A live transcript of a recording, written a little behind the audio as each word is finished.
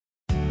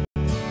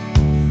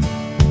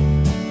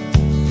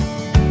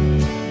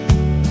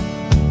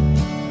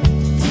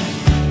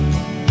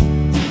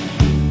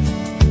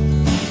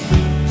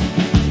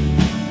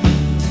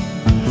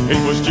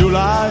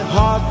July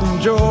hot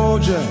in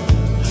Georgia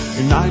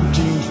in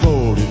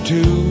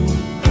 1942.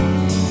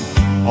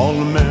 All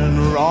the men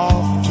were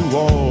off to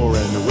war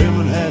and the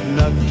women had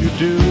nothing to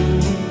do.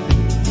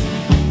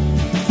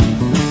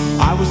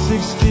 I was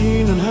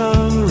 16 and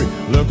hungry,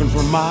 looking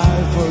for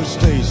my first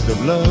taste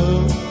of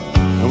love.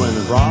 And when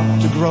I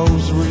brought the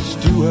groceries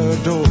to her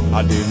door,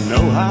 I didn't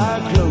know how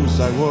close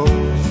I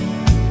was.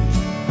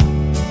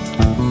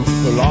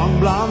 Her long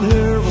blonde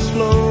hair was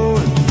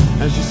flowing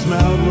and she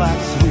smelled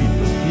like sweet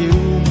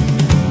perfume.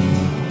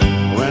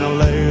 When I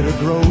laid her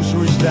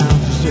groceries down,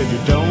 she said, you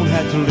don't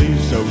have to leave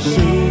so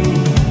soon.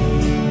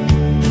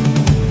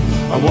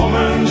 A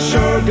woman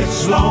sure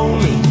gets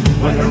lonely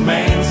when her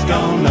man's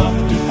gone up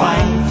to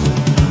fight.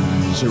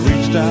 She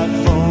reached out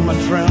for my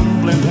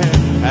trembling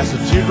hand as the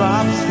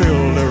teardrops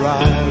filled her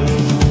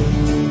eyes.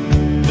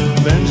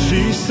 Then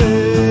she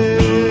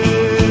said,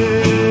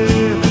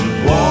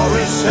 war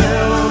is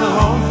hell on the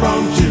home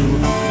front too.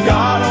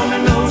 God only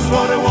knows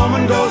what a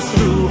woman goes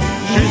through.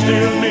 She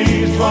still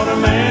needs what a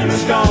man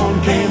who's gone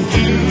came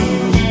to.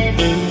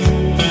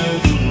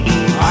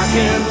 I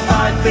can't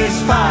fight this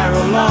fire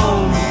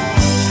alone.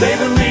 Stay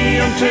with me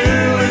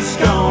until it's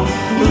gone.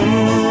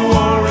 Ooh,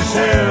 war is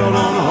hell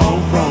on the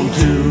home front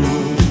too.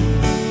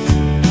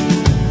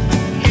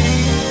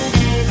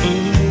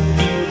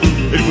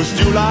 It was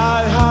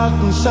July hot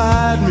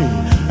inside me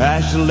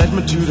as she led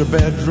me to the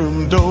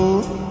bedroom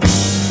door.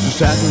 The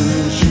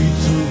satin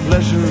sheets and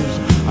pleasures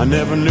I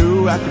never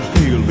knew I could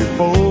feel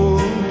before.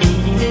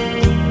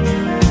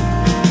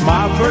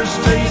 My first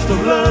taste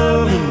of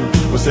loving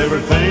was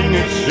everything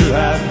it should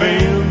have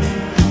been.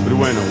 But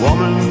when a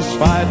woman's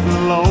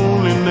fighting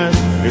loneliness,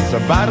 it's a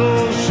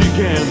battle she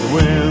can't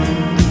win.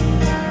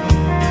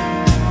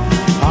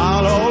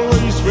 I'll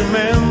always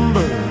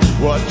remember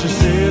what she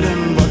said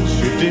and what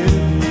she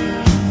did.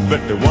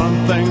 But the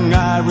one thing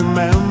I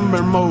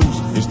remember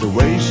most is the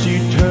way she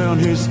turned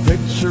his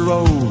picture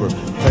over,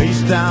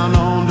 face down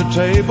on the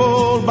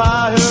table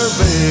by her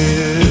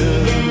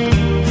bed.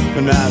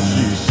 And as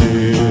she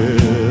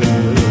said,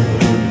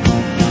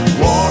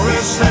 war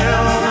is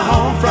hell on the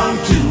home front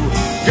too.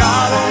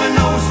 God only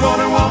knows what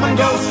a woman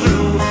goes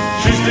through.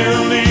 She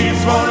still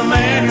needs what a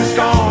man who's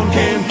gone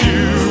can't do.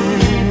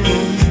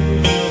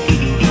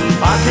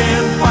 I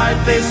can't fight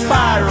this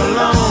fire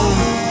alone.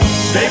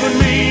 Stay with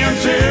me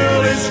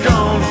until it's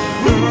gone.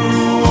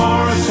 Ooh,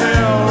 war is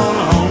hell on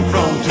the home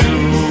front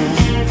too.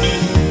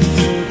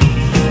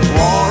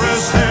 War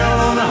is hell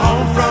on the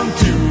home front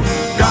too.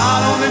 God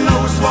only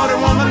knows what a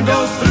woman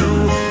goes through.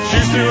 She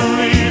still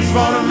needs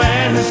what a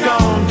man who's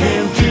gone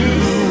can't do.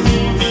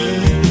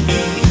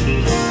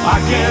 I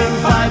can't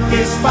fight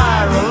this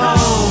fire alone.